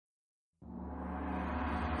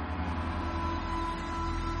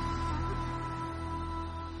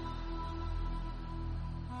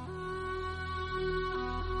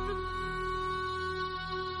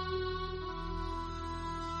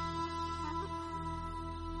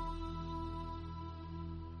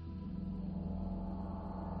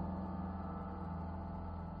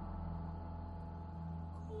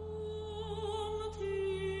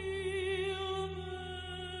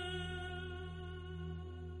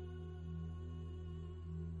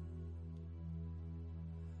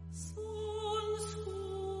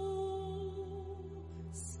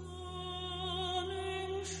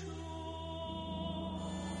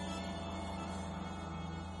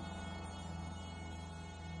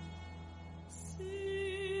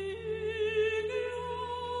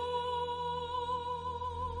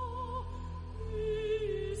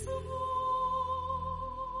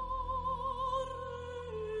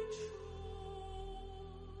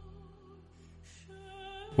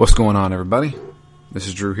What's going on, everybody? This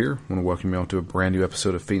is Drew here. I want to welcome you all to a brand new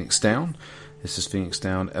episode of Phoenix Down. This is Phoenix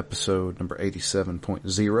Down episode number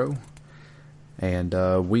 87.0. And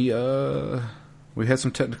we had some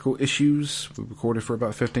technical issues. We recorded for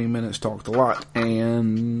about 15 minutes, talked a lot,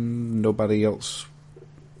 and nobody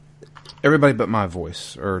but my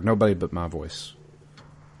voice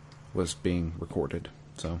was being recorded.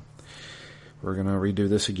 So we're going to redo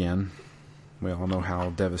this again. We all know how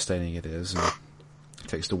devastating it is, and it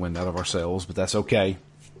takes the wind out of our sails, but that's okay.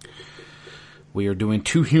 We are doing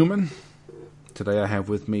Too Human. Today I have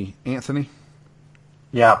with me Anthony.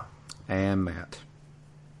 Yeah. And Matt.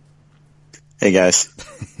 Hey, guys.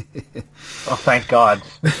 Oh, thank God.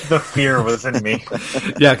 The fear was in me.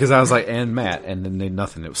 Yeah, because I was like, and Matt, and then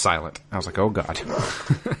nothing. It was silent. I was like, oh, God.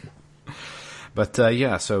 But,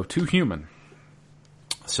 so Too Human.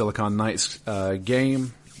 Silicon Knights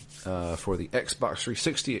game for the Xbox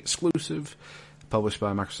 360 exclusive, published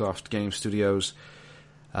by Microsoft Game Studios.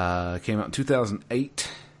 Came out in 2008.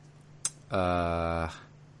 Had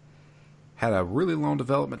a really long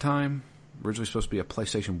development time. Originally supposed to be a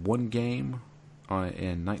PlayStation 1 game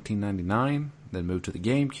in 1999. Then moved to the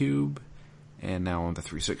GameCube. And now on the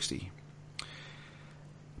 360.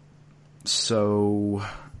 So,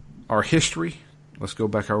 our history. Let's go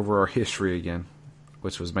back over our history again,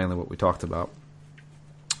 which was mainly what we talked about.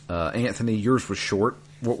 Anthony, yours was short.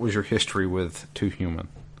 What was your history with Too Human?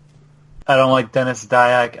 I don't like Dennis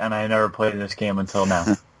Dyack, and I never played this game until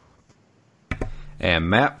now. And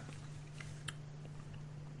Matt?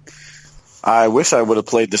 I wish I would have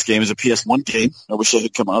played this game as a PS1 game. I wish it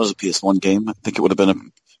had come out as a PS1 game. I think it would have been a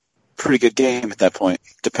pretty good game at that point,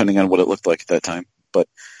 depending on what it looked like at that time. But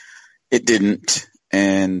it didn't,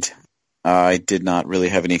 and I did not really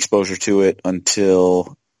have any exposure to it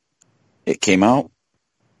until it came out.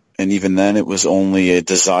 And even then, it was only a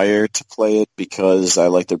desire to play it because I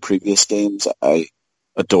like their previous games. I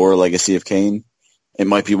adore Legacy of Kain. It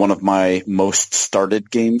might be one of my most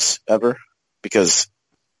started games ever because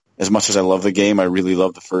as much as I love the game, I really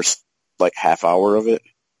love the first half hour of it.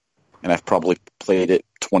 And I've probably played it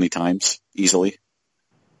 20 times easily.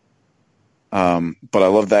 But I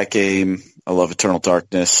love that game. I love Eternal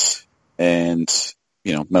Darkness. And,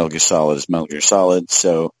 Metal Gear Solid is Metal Gear Solid.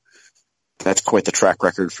 So that's quite the track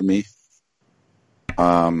record for me.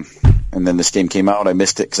 And then this game came out. I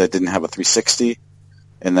missed it because I didn't have a 360.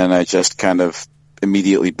 And then I just kind of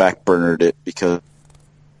immediately backburnered it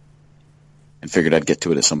and figured I'd get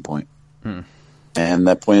to it at some point. And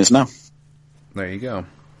that point is now. There you go.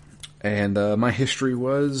 And my history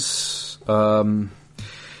was I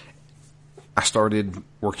started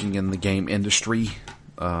working in the game industry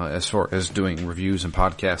as far as doing reviews and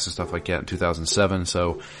podcasts and stuff like that in 2007.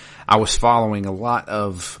 So I was following a lot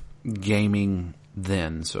of gaming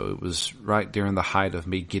then. So it was right during the height of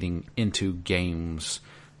me getting into games,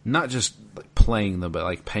 not just playing them,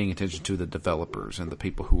 but paying attention to the developers and the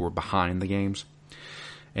people who were behind the games.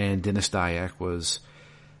 And Dennis Dyack was,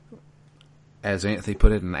 as Anthony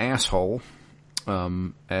put it, an asshole.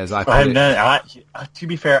 As I put it, to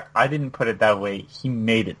be fair, I didn't put it that way. He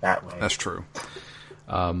made it that way. That's true.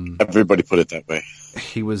 Everybody put it that way.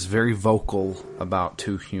 He was very vocal about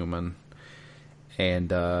Too Human,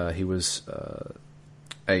 and he was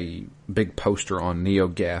a big poster on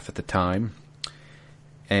NeoGAF at the time,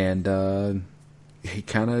 and he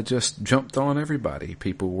kind of just jumped on everybody.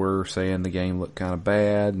 People were saying the game looked kind of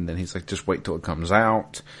bad, and then he's like, just wait till it comes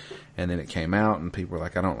out. And then it came out, and people were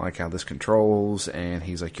like, I don't like how this controls. And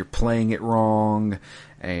he's like, you're playing it wrong.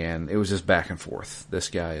 And it was just back and forth. This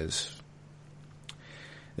guy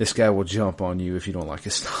will jump on you if you don't like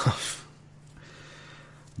his stuff.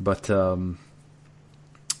 But, I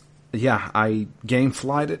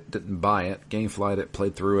GameFly'd it, didn't buy it. GameFly'd it,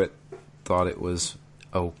 played through it, thought it was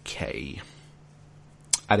okay.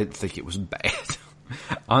 I didn't think it was bad.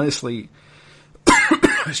 Honestly,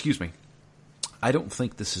 excuse me. I don't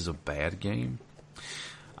think this is a bad game.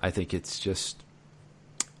 I think it's just,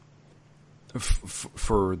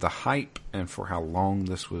 for the hype and for how long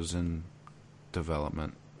this was in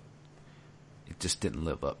development, it just didn't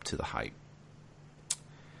live up to the hype.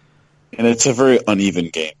 And it's a very uneven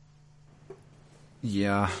game.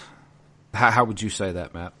 Yeah. How would you say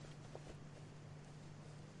that, Matt?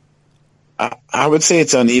 I would say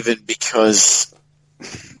it's uneven because,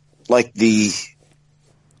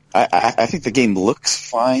 I think the game looks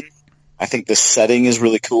fine. I think the setting is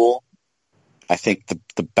really cool. I think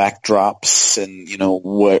the backdrops and,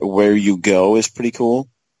 where you go is pretty cool.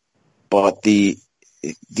 But the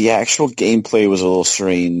actual gameplay was a little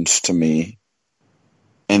strange to me.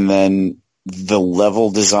 And then the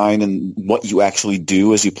level design and what you actually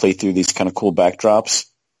do as you play through these kind of cool backdrops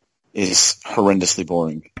is horrendously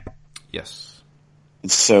boring. Yes.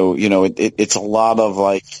 And so, it's a lot of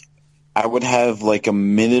like, I would have like a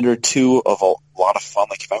minute or two of a lot of fun.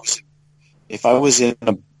 Like if I was in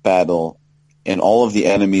a battle and all of the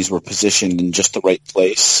enemies were positioned in just the right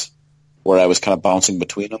place where I was kind of bouncing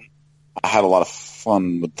between them, I had a lot of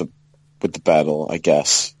fun with the battle, I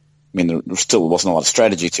guess. I mean, there still wasn't a lot of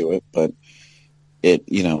strategy to it, but at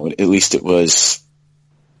least it was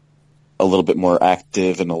a little bit more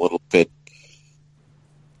active and a little bit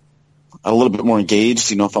more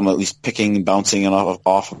engaged. If I'm at least picking and bouncing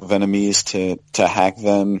off of enemies to hack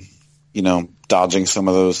them, dodging some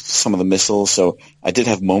of the missiles. So I did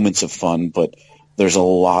have moments of fun, but there's a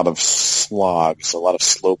lot of slogs, a lot of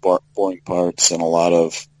slow, boring parts, and a lot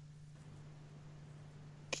of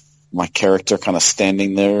my character kind of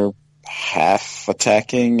standing there half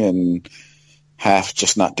attacking and half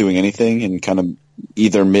just not doing anything, and kind of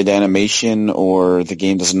either mid-animation or the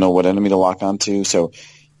game doesn't know what enemy to lock onto. So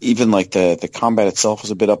even like the combat itself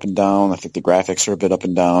was a bit up and down. I think the graphics are a bit up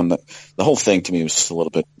and down. The whole thing to me was just a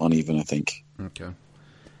little bit uneven, I think.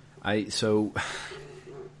 Okay. So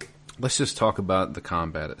let's just talk about the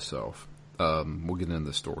combat itself. We'll get into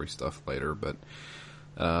the story stuff later, but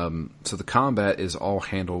so the combat is all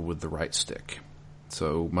handled with the right stick.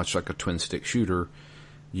 So much like a twin stick shooter,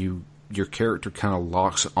 your character kind of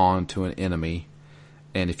locks on to an enemy,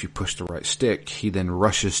 and if you push the right stick, he then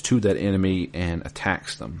rushes to that enemy and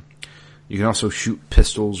attacks them. You can also shoot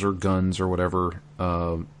pistols or guns or whatever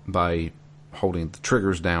by holding the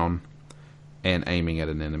triggers down and aiming at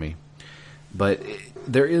an enemy. But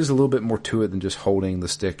there is a little bit more to it than just holding the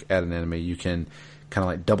stick at an enemy. You can kind of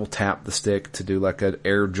like double tap the stick to do like an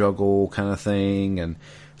air juggle kind of thing, and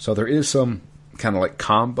so there is some kind of like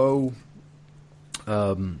combo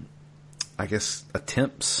I guess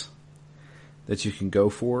attempts that you can go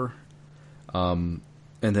for. And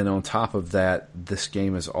then on top of that, this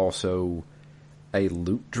game is also a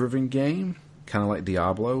loot-driven game, kind of like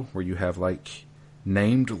Diablo, where you have like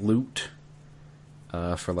named loot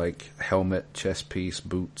for like helmet, chest piece,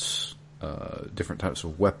 boots, different types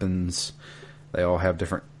of weapons. They all have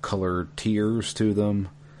different colored tiers to them.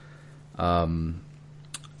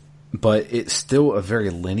 But it's still a very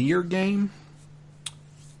linear game.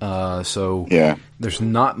 So yeah, there's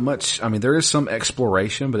not much. I mean, there is some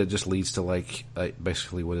exploration, but it just leads to like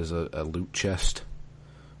basically what is a loot chest,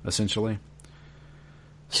 essentially.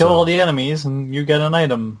 Kill all the enemies and you get an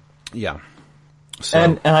item. Yeah. So,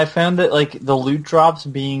 and I found that like the loot drops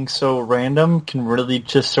being so random can really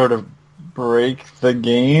just sort of break the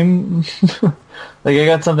game. Like I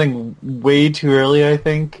got something way too early, I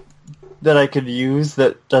think, that I could use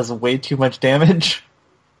that does way too much damage.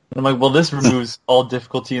 And I'm like, well, this removes all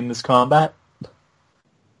difficulty in this combat.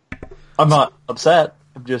 I'm not upset.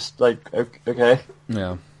 I'm just like, okay.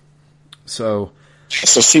 Yeah. So it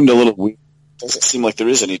seemed a little weird. Doesn't seem like there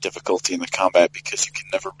is any difficulty in the combat because you can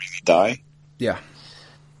never really die. Yeah.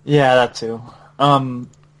 Yeah, that too.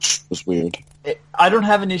 It was weird. I don't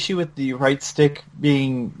have an issue with the right stick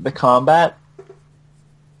being the combat,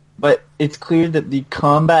 but it's clear that the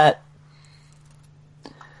combat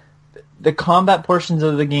portions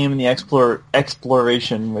of the game and the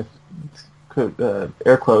exploration with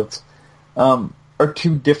air quotes are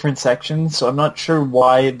two different sections. So I'm not sure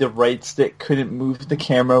why the right stick couldn't move the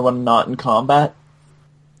camera when not in combat.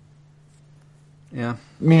 Yeah.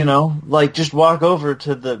 You know, like just walk over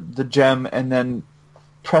to the gem and then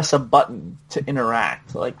press a button to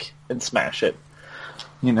interact, like, and smash it.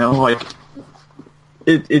 You know, like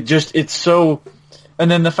it's so.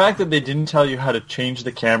 And then the fact that they didn't tell you how to change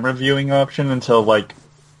the camera viewing option until like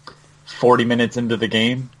 40 minutes into the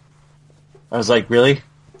game, I was like, really?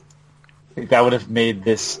 Like, that would have made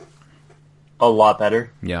this a lot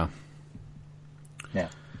better. Yeah. Yeah.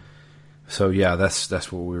 So yeah,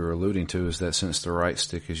 that's what we were alluding to, is that since the right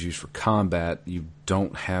stick is used for combat, you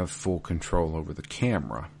don't have full control over the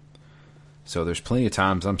camera. So there's plenty of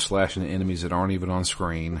times I'm slashing enemies that aren't even on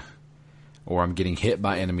screen, or I'm getting hit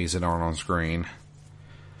by enemies that aren't on screen.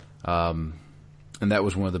 And that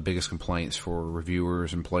was one of the biggest complaints for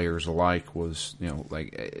reviewers and players alike was, you know,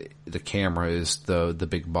 like the camera is the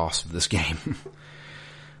big boss of this game.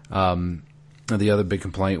 And the other big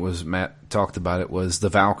complaint was, Matt talked about it, was the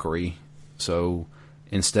Valkyrie. So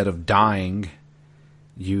instead of dying,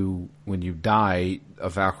 when you die, a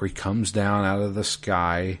Valkyrie comes down out of the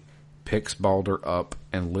sky, picks Baldur up,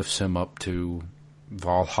 and lifts him up to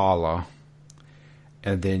Valhalla.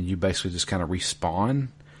 And then you basically just kind of respawn.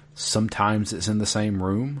 Sometimes it's in the same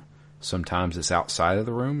room. Sometimes it's outside of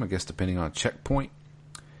the room, I guess, depending on a checkpoint.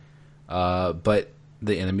 But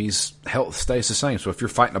the enemy's health stays the same. So if you're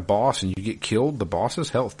fighting a boss and you get killed, the boss's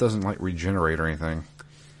health doesn't like regenerate or anything.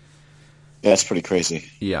 Yeah, that's pretty crazy.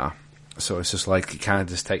 Yeah. So it's just like, it kind of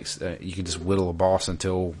just takes, you can just whittle a boss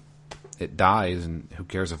until it dies, and who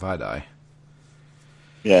cares if I die?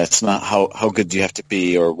 Yeah, it's not how good do you have to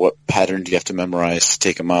be or what pattern do you have to memorize to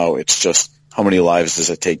take him out. It's just how many lives does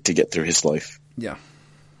it take to get through his life. Yeah.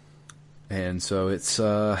 And so it's,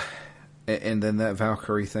 and then that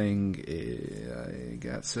Valkyrie thing, I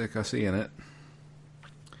got sick of seeing it.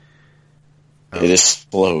 It is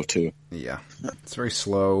slow, too. Yeah. It's very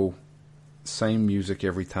slow. Same music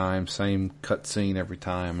every time. Same cutscene every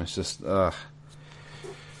time. It's just, But,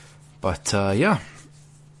 yeah.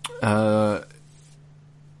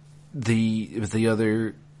 The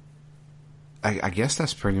other... I guess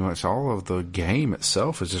that's pretty much all of the game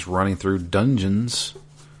itself, is just running through dungeons.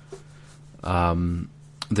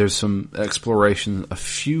 There's some exploration, a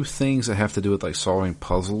few things that have to do with like solving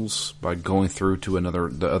puzzles by going through to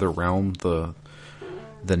the other realm, the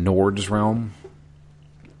Nord's realm.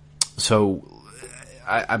 So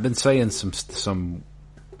I've been saying some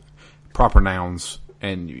proper nouns,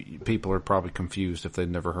 and people are probably confused if they've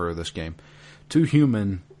never heard of this game. Too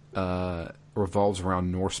Human revolves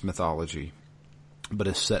around Norse mythology, but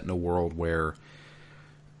is set in a world where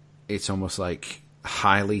it's almost like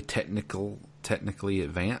highly technically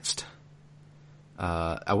advanced.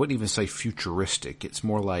 I wouldn't even say futuristic. It's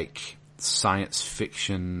more like science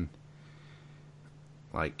fiction,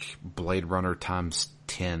 like Blade Runner times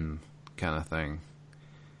 10 kind of thing.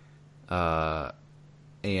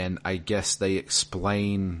 And I guess they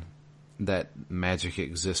explain that magic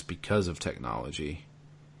exists because of technology.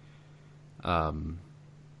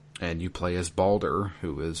 And you play as Baldur,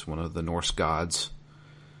 who is one of the Norse gods.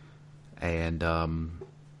 And, the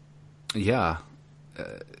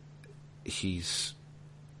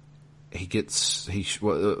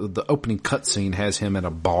opening cutscene has him at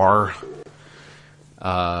a bar,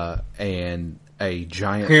 and a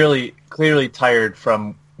giant... Clearly tired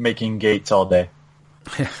from making gates all day.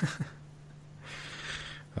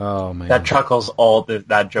 Oh, man. That chuckle's all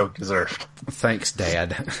that joke deserved. Thanks,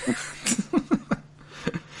 Dad.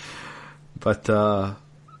 But,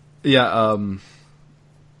 he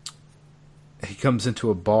comes into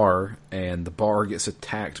a bar, and the bar gets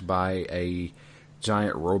attacked by a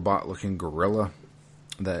giant robot-looking gorilla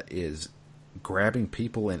that is grabbing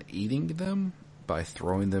people and eating them by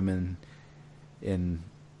throwing them in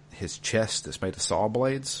his chest that's made of saw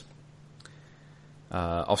blades.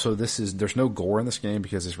 Also, there's no gore in this game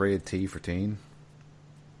because it's rated T for teen.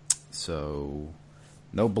 So,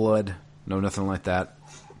 no blood, no nothing like that.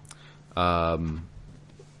 But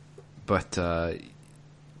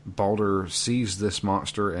Baldur sees this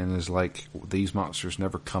monster and is like, these monsters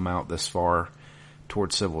never come out this far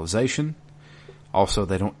towards civilization. Also,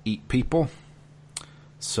 they don't eat people.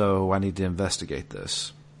 So I need to investigate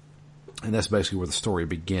this. And that's basically where the story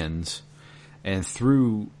begins. And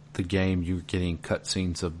through the game, you're getting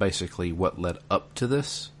cutscenes of basically what led up to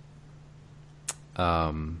this.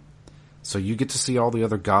 So you get to see all the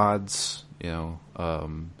other gods,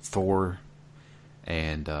 Thor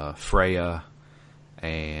and Freya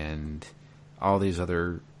and all these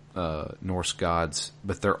other Norse gods,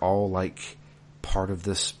 but they're all like part of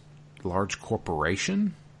this large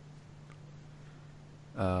corporation.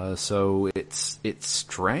 So it's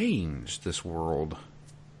strange, this world.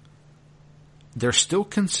 They're still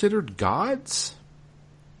considered gods?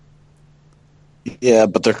 Yeah,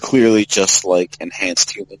 but they're clearly just like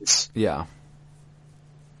enhanced humans. Yeah.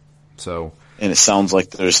 So. And it sounds like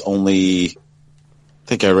there's only, I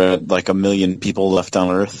think I read, like 1 million people left on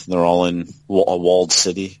Earth. They're all in a walled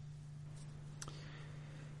city.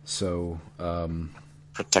 So,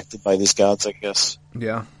 protected by these gods, I guess.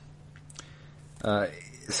 Yeah.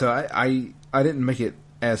 So I didn't make it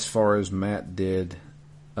as far as Matt did,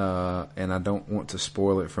 and I don't want to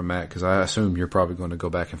spoil it for Matt because I assume you're probably going to go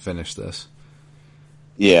back and finish this.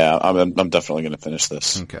 Yeah, I'm definitely going to finish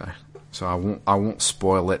this. Okay. So I won't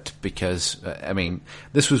spoil it because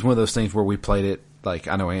this was one of those things where we played it, like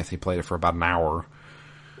I know Anthony played it for about an hour.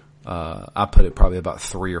 I put it probably about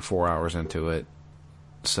 3 or 4 hours into it.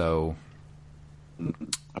 So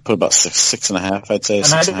I put about six and a half, I'd say,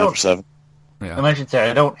 6.5 or 7. Yeah. And I should say,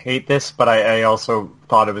 I don't hate this, but I also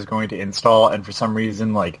thought it was going to install, and for some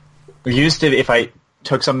reason, like, we used to, if I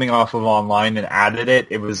took something off of online and added it,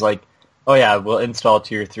 it was like, oh yeah, we'll install it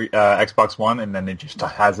to your Xbox One, and then it just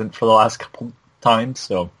hasn't for the last couple times,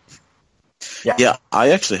 so, yeah. Yeah,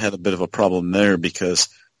 I actually had a bit of a problem there, because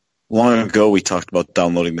long ago we talked about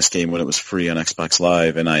downloading this game when it was free on Xbox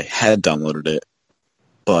Live, and I had downloaded it,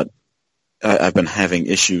 but I've been having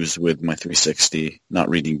issues with my 360 not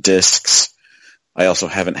reading discs. I also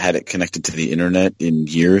haven't had it connected to the internet in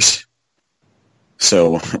years.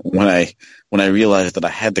 So when I realized that I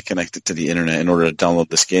had to connect it to the internet in order to download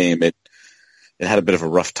this game, it had a bit of a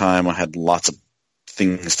rough time. I had lots of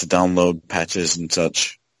things to download, patches and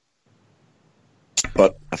such.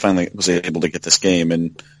 But I finally was able to get this game,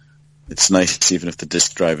 and it's nice. Even if the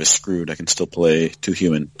disk drive is screwed, I can still play Two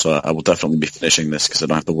Human. So I will definitely be finishing this because I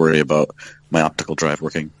don't have to worry about my optical drive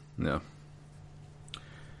working. No.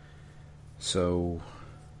 So,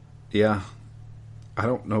 yeah. I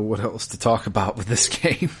don't know what else to talk about with this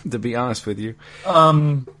game, to be honest with you.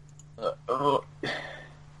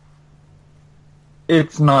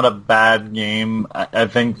 It's not a bad game. I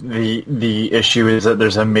think the issue is that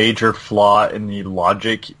there's a major flaw in the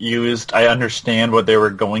logic used. I understand what they were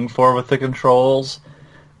going for with the controls,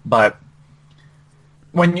 but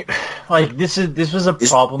when you this was a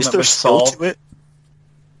problem is that there was skill solved. to it?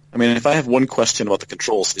 I mean, if I have one question about the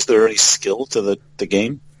controls, is there any skill to the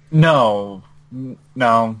game? No.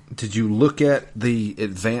 Did you look at the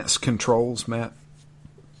advanced controls, Matt?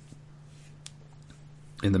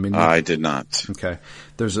 In the menu? I did not. Okay.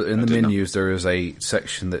 In the menus, there is a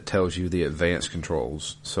section that tells you the advanced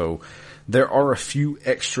controls. So there are a few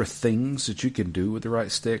extra things that you can do with the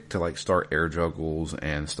right stick to like start air juggles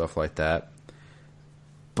and stuff like that.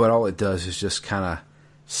 But all it does is just kind of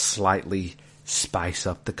slightly spice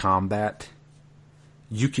up the combat.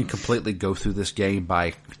 You can completely go through this game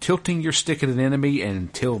by tilting your stick at an enemy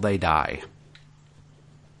until they die.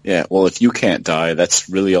 Yeah, well, if you can't die, that's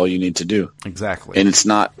really all you need to do. Exactly. And it's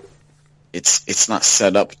not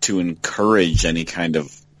set up to encourage any kind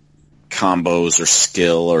of combos or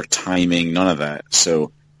skill or timing, none of that.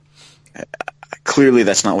 So clearly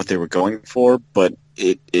that's not what they were going for, but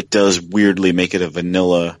it does weirdly make it a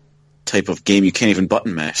vanilla type of game. You can't even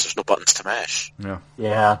button mash. There's no buttons to mash.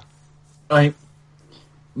 Yeah.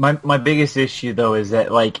 My biggest issue though is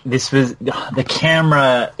that this was the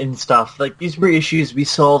camera and stuff. These were issues we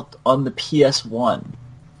solved on the PS1.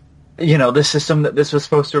 You know, the system that this was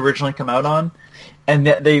supposed to originally come out on, and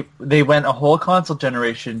that they went a whole console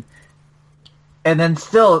generation, and then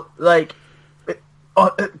still Xbox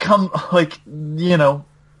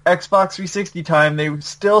 360 time, they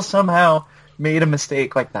still somehow made a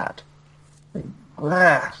mistake like that.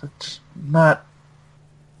 It's not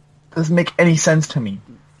doesn't make any sense to me.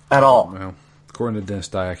 At all. Well, according to Dennis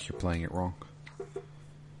Dyack, you're playing it wrong.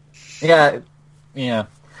 Yeah.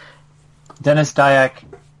 Dennis Dyack.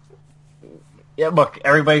 Yeah, look,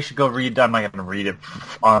 everybody should go read. I'm not going to read it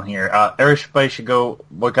on here. Everybody should go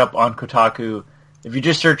look up on Kotaku. If you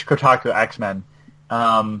just search Kotaku X-Men,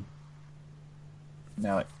 now,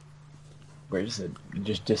 where is it? It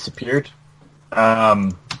just disappeared.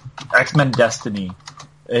 X-Men Destiny.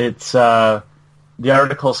 It's the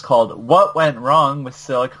article is called "What Went Wrong with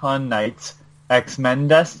Silicon Knights X-Men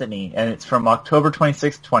Destiny," and it's from October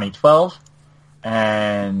 26, 2012,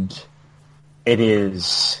 and it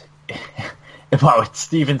is wow, it's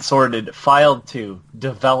Steven Sorted filed to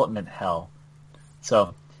development hell.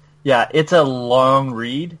 So, yeah, it's a long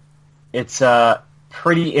read. It's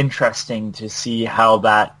pretty interesting to see how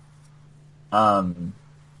that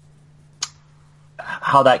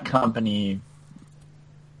company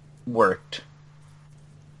worked.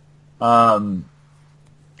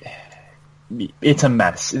 It's a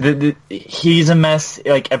mess. He's a mess.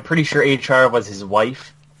 I'm pretty sure HR was his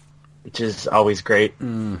wife, which is always great.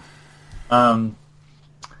 I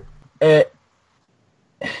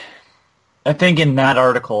think in that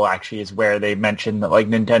article actually is where they mentioned that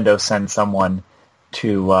Nintendo sent someone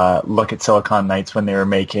to look at Silicon Knights when they were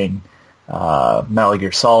making Metal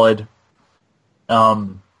Gear Solid.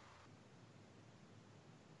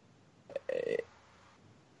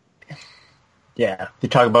 Yeah, they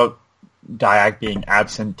talk about Dyack being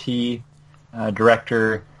absentee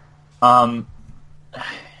director. I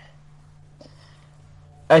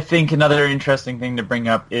think another interesting thing to bring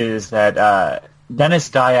up is that Dennis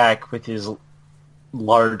Dyack, with his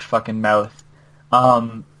large fucking mouth,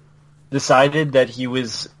 decided that he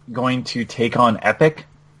was going to take on Epic.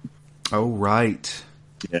 Oh, right.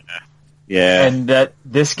 Yeah. And that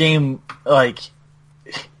this game,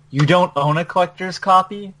 you don't own a collector's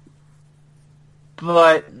copy.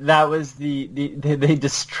 But that was they had to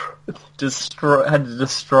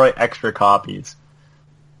destroy extra copies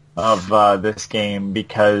of this game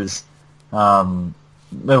because the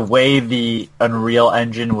way the Unreal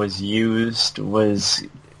Engine was used was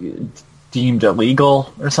deemed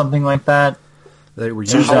illegal or something like that. They were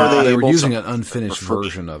So using, how are they they were able using to- an unfinished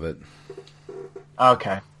version of it.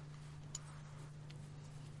 Okay.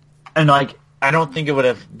 And I don't think it would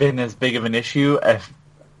have been as big of an issue if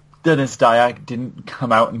Dennis Dyack didn't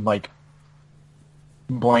come out and like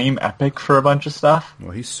blame Epic for a bunch of stuff.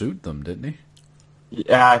 Well, he sued them, didn't he?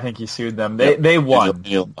 Yeah, I think he sued them. They won.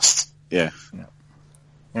 He lost. Yeah.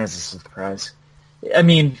 It's a surprise. I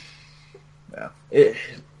mean,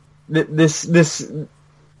 this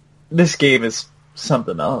game is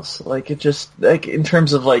something else. Like, it just, like, in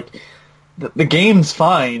terms of, like, the game's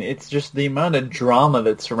fine. It's just the amount of drama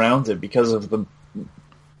that surrounds it because of the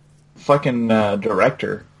fucking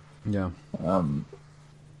director. Yeah.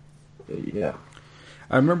 Yeah.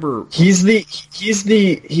 I remember He's the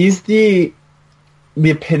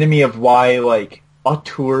epitome of why, like,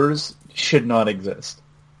 auteurs should not exist.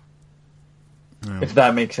 If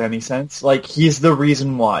that makes any sense. Like, he's the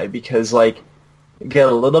reason why, because, like, they get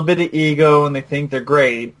a little bit of ego and they think they're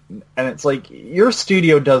great, and it's like, your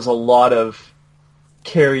studio does a lot of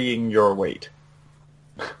carrying your weight.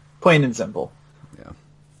 Plain and simple. Yeah.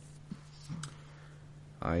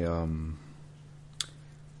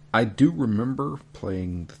 I do remember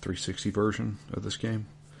playing the 360 version of this game,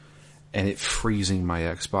 and it freezing my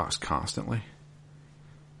Xbox constantly.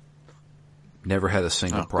 Never had a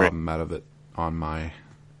single problem out of it on my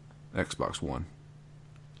Xbox One.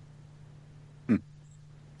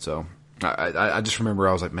 So I just remember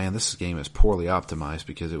I was like, man, this game is poorly optimized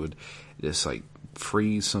because it would just like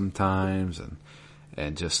freeze sometimes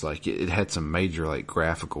and just like it had some major like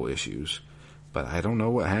graphical issues. But I don't know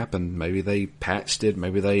what happened. Maybe they patched it.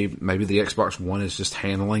 Maybe the Xbox One is just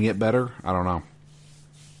handling it better. I don't know.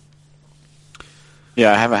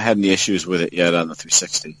 Yeah, I haven't had any issues with it yet on the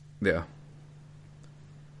 360. Yeah.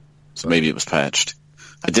 So maybe it was patched.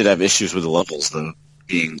 I did have issues with the levels, though,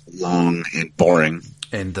 being long and boring.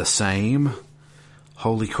 And the same?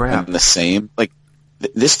 Holy crap. And the same. Like,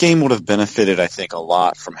 this game would have benefited, I think, a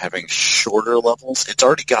lot from having shorter levels. It's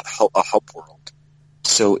already got a hub world.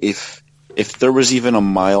 So if there was even a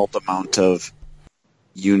mild amount of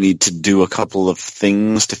you need to do a couple of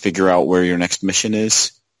things to figure out where your next mission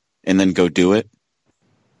is, and then go do it,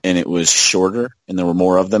 and it was shorter, and there were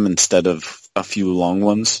more of them instead of a few long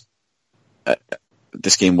ones,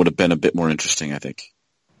 this game would have been a bit more interesting, I think.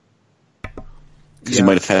 Because you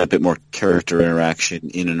might have had a bit more character interaction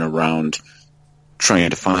in and around trying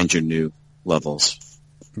to find your new levels.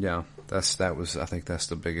 Yeah, I think that's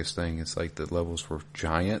the biggest thing. It's like the levels were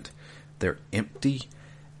giant, they're empty,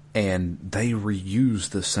 and they reuse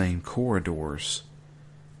the same corridors.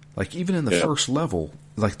 Like, even in the first level,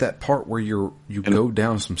 like that part where you go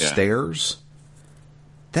down some stairs,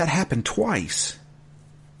 that happened twice.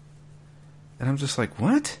 And I'm just like,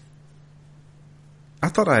 what? I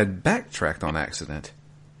thought I had backtracked on accident.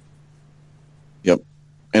 Yep.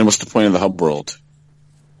 And what's the point of the hub world?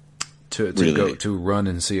 To run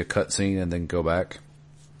and see a cutscene and then go back.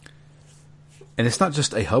 And it's not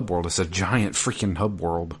just a hub world, it's a giant freaking hub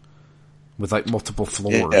world with like multiple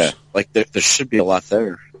floors. Yeah, like there should be a lot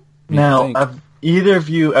there. Now, have either of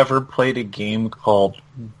you ever played a game called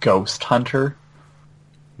Ghost Hunter?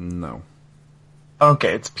 No.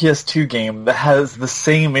 Okay, it's a PS2 game that has the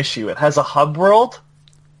same issue. It has a hub world,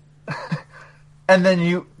 and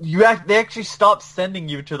then they actually stop sending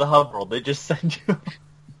you to the hub world. They just send you.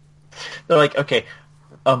 They're like, okay,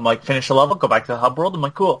 like finish a level, go back to the hub world. I'm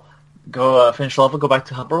like, cool. Go finish a level, go back to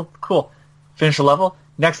the hub world. Cool. Finish a level,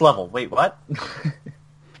 next level. Wait, what?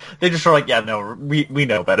 They just are like, yeah, no, we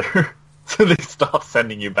know better. So they stop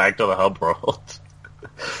sending you back to the hub world.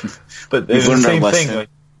 But it's the same thing. Like,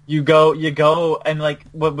 you go, and like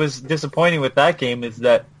what was disappointing with that game is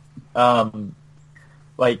that,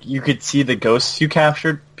 like you could see the ghosts you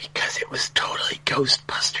captured because it was totally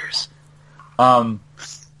Ghostbusters.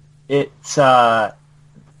 It's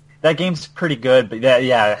that game's pretty good, but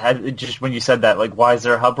just when you said that, like, why is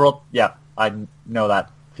there a hub world? Yeah, I know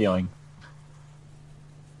that feeling.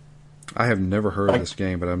 I have never heard of this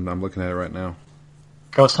game, but I'm looking at it right now.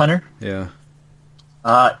 Ghost Hunter? Yeah.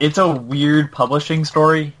 It's a weird publishing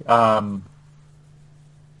story. Sorry,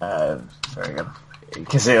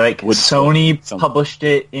 because Sony published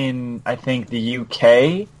it in, I think, the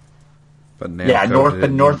UK. But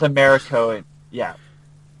North America. Yeah,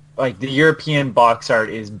 like the European box art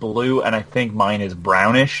is blue, and I think mine is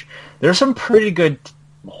brownish. There's some pretty good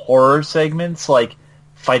horror segments, like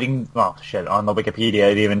fighting. Oh shit! On the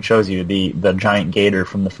Wikipedia, it even shows you the giant gator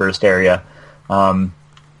from the first area.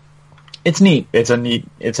 It's neat. It's a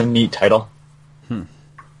neat title.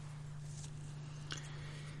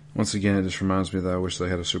 Once again, it just reminds me that I wish they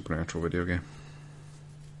had a Supernatural video game.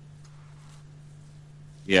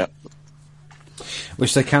 Yeah.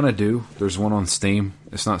 Which they kind of do. There's one on Steam.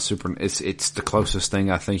 It's not it's the closest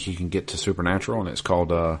thing I think you can get to Supernatural, and it's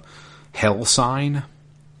called Hell Sign.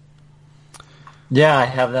 Yeah, I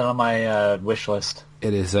have that on my wish list.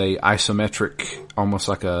 It is a isometric, almost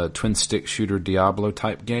like a twin-stick shooter Diablo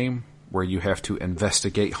type game where you have to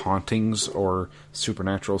investigate hauntings or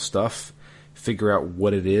supernatural stuff, figure out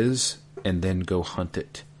what it is, and then go hunt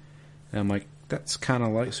it. And I'm like, that's kind of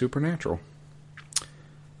like Supernatural.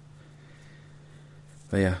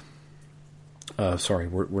 But yeah. Sorry,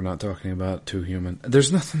 we're not talking about Too Human.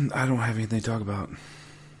 There's nothing, I don't have anything to talk about.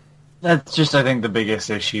 That's just, I think, the biggest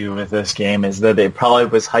issue with this game is that it probably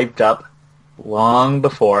was hyped up long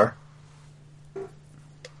before,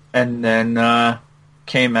 and then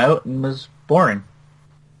came out and was boring.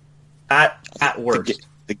 At worst.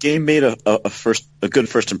 The game made a good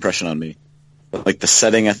first impression on me. Like the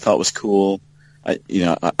setting, I thought was cool. I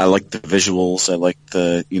liked the visuals. I liked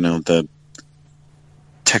the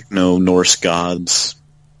techno Norse gods.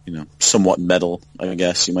 Somewhat metal, I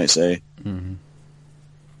guess you might say. Mm-hmm.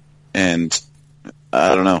 And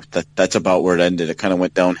I don't know. That's about where it ended. It kind of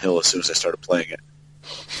went downhill as soon as I started playing it.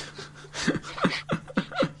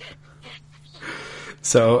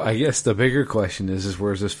 So I guess the bigger question is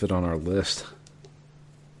where does this fit on our list?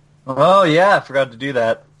 Oh yeah, I forgot to do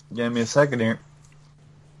that. Give me a second here.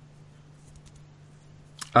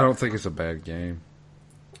 I don't think it's a bad game.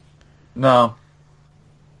 No.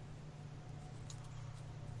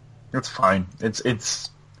 It's fine. It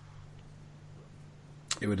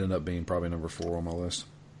would end up being probably number 4 on my list.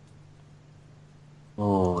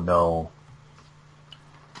 Oh no.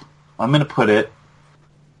 I'm gonna put it.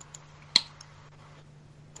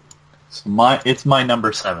 It's my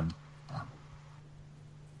number 7.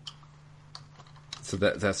 So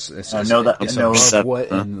that's I know that. It's No, above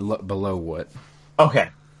what and below what? Okay.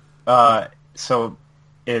 So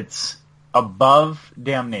it's above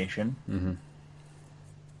Damnation, Mm-hmm.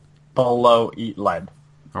 below Eat Lead.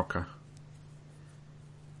 Okay.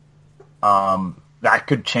 That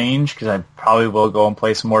could change because I probably will go and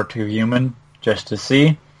play some more Too Human just to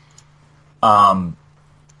see. But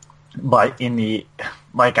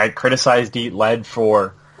I criticized Eat Lead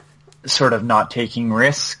for sort of not taking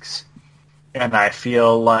risks, and I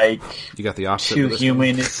feel like You got the opposite. Too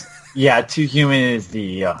Human is Too Human is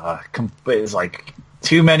the is like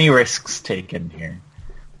too many risks taken here.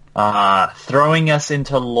 Throwing us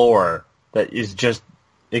into lore that is just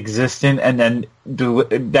existent and then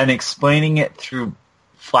explaining it through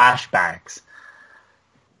flashbacks.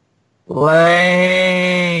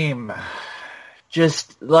 Lame.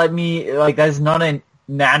 Just let me, that's not a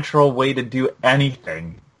natural way to do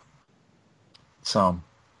anything. So.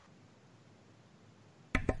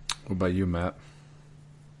 What about you, Matt?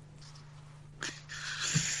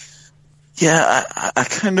 Yeah, I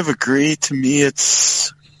kind of agree. To me,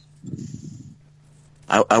 it's...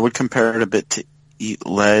 I would compare it a bit to Eat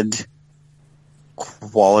Lead,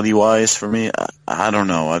 quality-wise, for me. I don't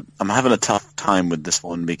know. I'm having a tough time with this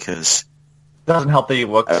one because... Doesn't help that he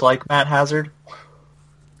looks like Matt Hazard.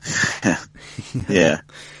 Yeah. A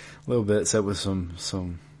little bit, except with some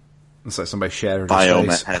it's like somebody shattered Bio his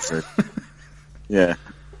Matt face. Hazard. Yeah.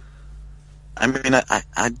 I mean,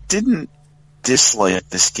 I didn't dislike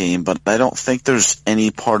this game, but I don't think there's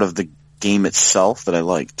any part of the game itself that I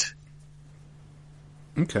liked.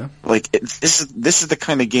 Okay. Like this is the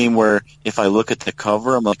kind of game where if I look at the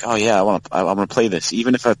cover, I'm like, oh yeah, I want to play this,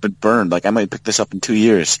 even if I've been burned. Like I might pick this up in 2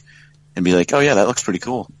 years and be like, oh yeah, that looks pretty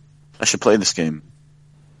cool. I should play this game,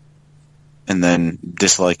 and then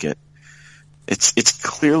dislike it. It's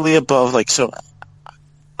clearly above. Like so,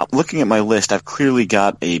 looking at my list, I've clearly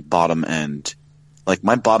got a bottom end. Like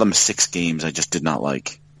my bottom 6 games, I just did not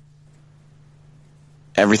like.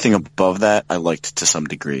 Everything above that, I liked to some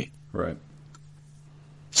degree. Right.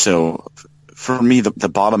 So, for me, the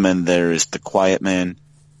bottom end there is The Quiet Man,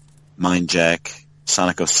 Mind Jack,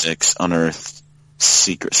 Sonic 06, Unearthed,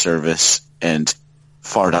 Secret Service, and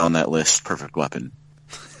far down that list, Perfect Weapon.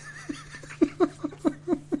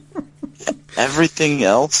 Everything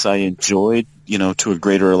else I enjoyed, to a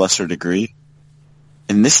greater or lesser degree.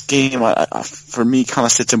 And this game, for me, kind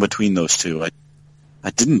of sits in between those two. I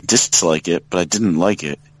didn't dislike it, but I didn't like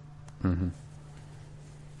it. Mm-hmm.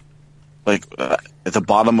 Like, at the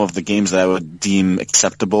bottom of the games that I would deem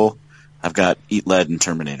acceptable, I've got Eat Lead and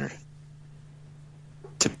Terminator.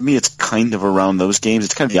 To me, it's kind of around those games.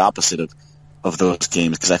 It's kind of the opposite of those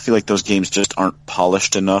games, because I feel like those games just aren't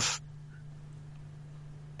polished enough.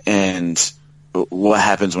 And what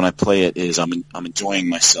happens when I play it is I'm enjoying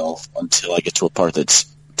myself until I get to a part that's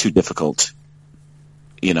too difficult.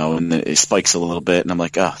 And it spikes a little bit, and I'm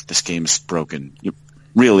like, this game's broken.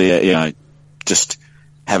 I just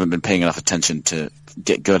haven't been paying enough attention to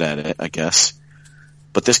get good at it, I guess.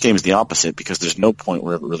 But this game is the opposite because there's no point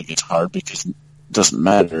where it really gets hard because it doesn't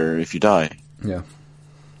matter if you die. Yeah.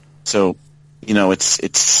 So,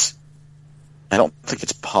 it's I don't think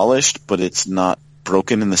it's polished, but it's not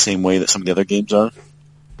broken in the same way that some of the other games are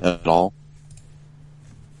at all.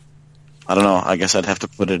 I don't know. I guess I'd have to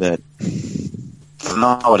put it at... For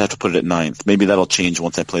now, I'd have to put it at 9th. Maybe that'll change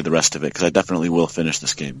once I play the rest of it, because I definitely will finish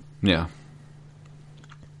this game. Yeah.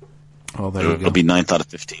 Oh, there you go. It'll be 9th out of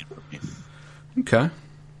 15 for me. Okay.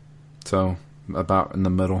 So, about in the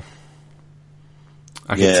middle.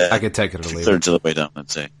 I could take it or leave it. Thirds of the way down,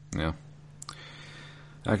 I'd say. Yeah.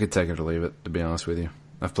 I could take it or leave it, to be honest with you.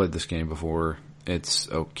 I've played this game before. It's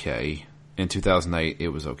okay. In 2008, it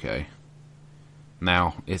was okay.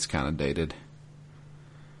 Now, it's kind of dated.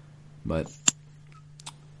 But,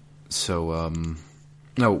 so,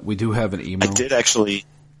 no, we do have an email. I did actually,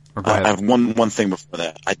 Or go ahead. I have one thing before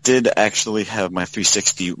that. I did actually have my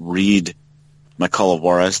 360 read my Call of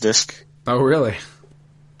Juarez disc. Oh, really?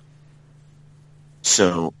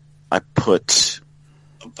 So, I put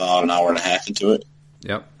about an hour and a half into it.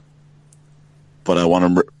 Yep. But I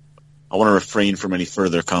want to refrain from any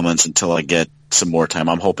further comments until I get some more time.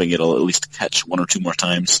 I'm hoping it'll at least catch one or two more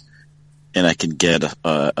times, and I can get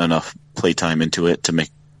enough playtime into it to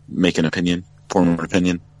make an opinion, form an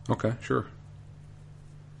opinion. Okay, sure.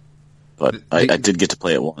 But I did get to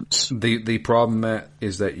play it once. The problem, Matt,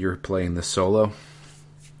 is that you're playing this solo.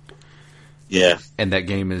 Yeah. And that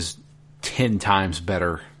game is 10 times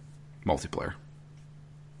better multiplayer.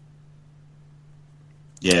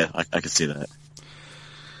 Yeah, I could see that.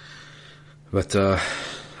 But the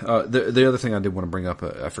other thing I did want to bring up,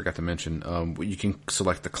 I forgot to mention, you can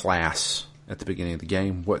select the class at the beginning of the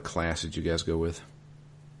game. What class did you guys go with?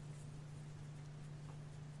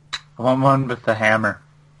 I want one with the hammer.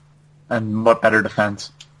 And what better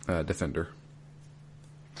defense? Defender.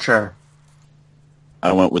 Sure.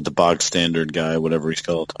 I went with the bog standard guy, whatever he's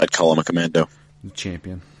called. I'd call him a commando.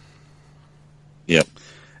 Champion. Yep.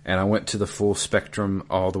 And I went to the full spectrum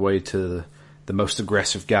all the way to the most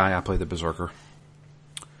aggressive guy. I played the Berserker.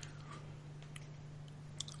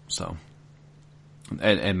 So,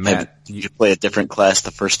 and Matt, Did you play a different class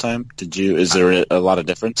the first time? Did you? Is there a lot of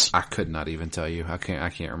difference? I could not even tell you. I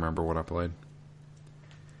can't remember what I played.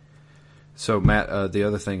 So, Matt, the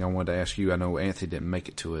other thing I wanted to ask you, I know Anthony didn't make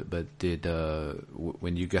it to it, but did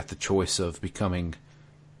when you got the choice of becoming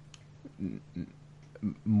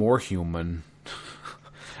more human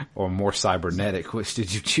or more cybernetic, which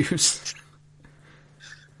did you choose?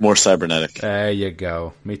 More cybernetic. There you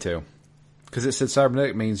go. Me too. Because it said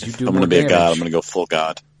cybernetic means you do I'm more going to be damage. a god. I'm going to go full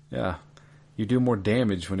god. Yeah. You do more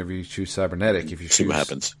damage whenever you choose cybernetic. If you See choose, what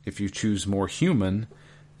happens. If you choose more human,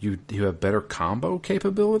 you have better combo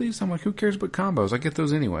capabilities. I'm like, who cares about combos? I get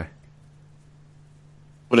those anyway.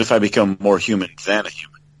 What if I become more human than a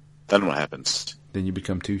human? Then what happens? Then you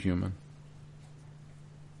become too human.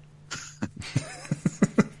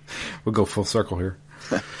 We'll go full circle here.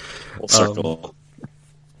 Full circle.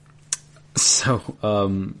 So,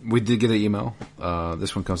 we did get an email.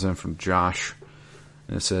 This one comes in from Josh.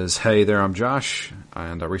 And it says, "Hey there, I'm Josh,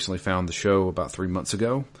 and I recently found the show about 3 months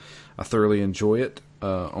ago. I thoroughly enjoy it.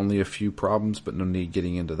 Only a few problems, but no need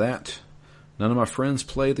getting into that. None of my friends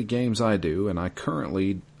play the games I do, and I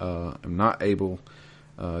currently am not able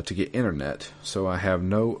to get internet, so I have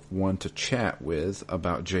no one to chat with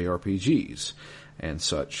about JRPGs and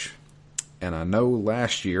such. And I know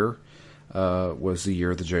last year was the year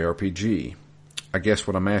of the JRPG. I guess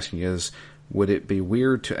what I'm asking is, would it be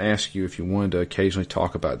weird to ask you if you wanted to occasionally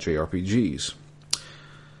talk about JRPGs?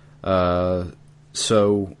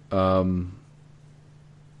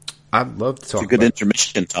 I'd love to talk. It's a good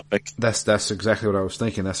intermission topic. That's exactly what I was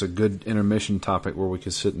thinking. That's a good intermission topic where we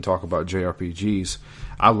could sit and talk about JRPGs.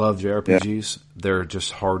 I love JRPGs. Yeah. They're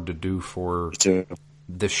just hard to do for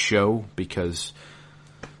this show because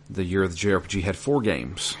the year of the JRPG had 4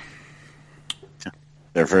 games.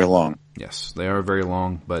 They're very long. Yes, they are very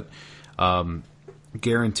long, but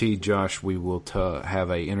guaranteed, Josh, we will have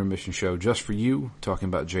a intermission show just for you, talking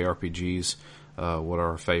about JRPGs, what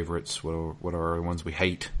are our favorites, what are the ones we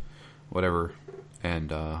hate, whatever, and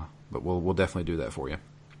but we'll definitely do that for you.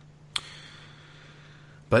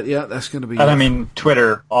 But yeah, that's going to be. And I mean,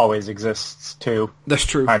 Twitter always exists too. That's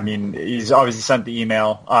true. I mean, he's obviously sent the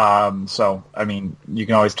email, so I mean, you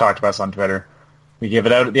can always talk to us on Twitter. We give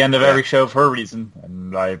it out at the end of every show for a reason,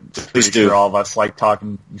 and I'm pretty sure all of us like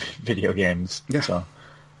talking video games. Yeah. So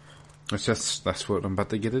that's what I'm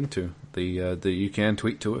about to get into. You can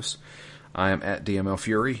tweet to us. I am at DML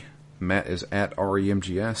Fury. Matt is at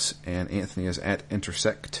REMGS, and Anthony is at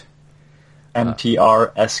Intersect.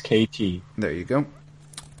 MTRSKT. There you go.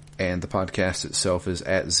 And the podcast itself is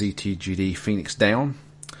at ZTGD Phoenix Down.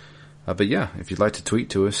 But yeah, if you'd like to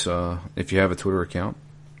tweet to us, if you have a Twitter account,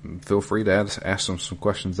 feel free to ask them some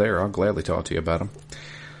questions there. I'll gladly talk to you about them.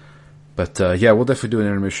 But yeah, we'll definitely do an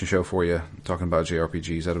intermission show for you talking about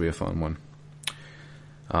JRPGs. That'll be a fun one.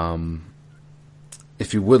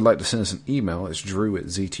 If you would like to send us an email, it's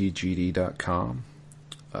drew@ztgd.com.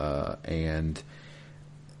 And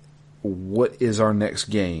what is our next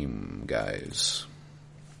game, guys?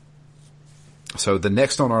 So the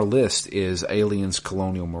next on our list is Aliens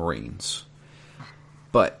Colonial Marines.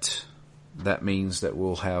 But that means that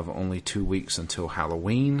we'll have only 2 weeks until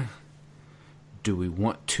Halloween. Do we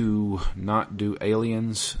want to not do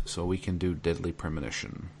Aliens so we can do Deadly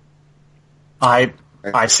Premonition? I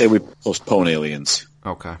say we postpone Aliens.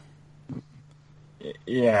 Okay.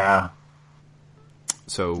 Yeah.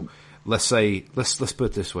 So let's put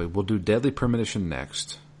it this way. We'll do Deadly Premonition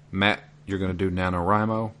next. Matt, you're going to do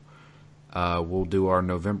NaNoWriMo. We'll do our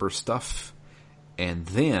November stuff. And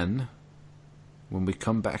then, when we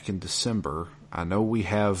come back in December, I know we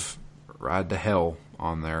have Ride to Hell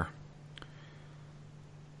on there.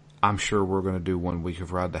 I'm sure we're going to do 1 week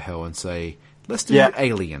of Ride to Hell and say, let's do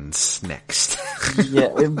Aliens next. Yeah,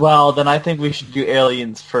 well, then I think we should do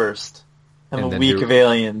Aliens first. Have a week of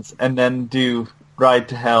Aliens, and then do Ride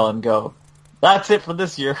to Hell and go, that's it for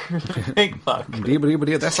this year. Thank fuck.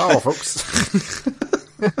 That's all, folks.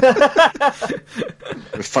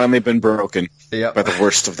 We've finally been broken Yep. by the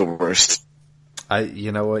worst of the worst.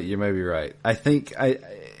 You know what? You may be right. I think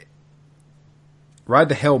Ride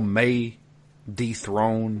to Hell may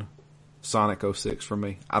dethrone Sonic 06 for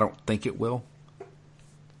me. I don't think it will,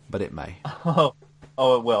 but it may. Oh,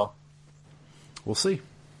 it will. We'll see.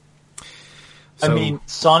 I mean,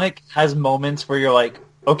 Sonic has moments where you're like,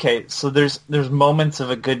 okay, so there's moments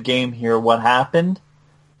of a good game here. What happened?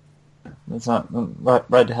 It's not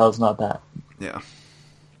Ride to Hell is not that. Yeah.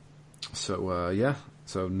 So yeah.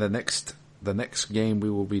 So the next game we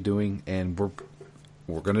will be doing, and we're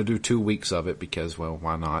going to do 2 weeks of it because, well,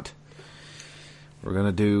 why not? We're going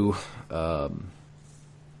to do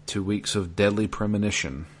 2 weeks of Deadly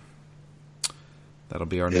Premonition. That'll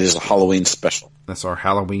be our next. It is a Halloween special. That's our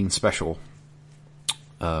Halloween special.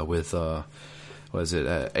 With what is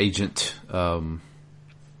it? Agent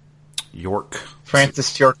York.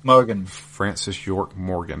 Francis York Morgan. Francis York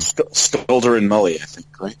Morgan. Skulder and Mully, I think,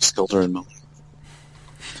 right? Skulder and Mully.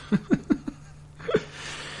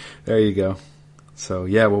 There you go. So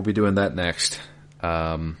yeah, we'll be doing that next.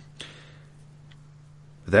 That's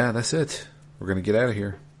it. We're going to get out of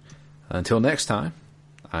here. Until next time,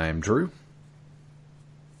 I'm Drew.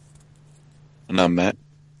 And I'm Matt.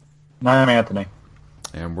 And I'm Anthony.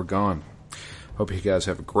 And we're gone. Hope you guys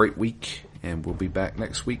have a great week, and we'll be back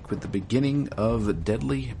next week with the beginning of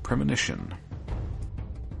Deadly Premonition.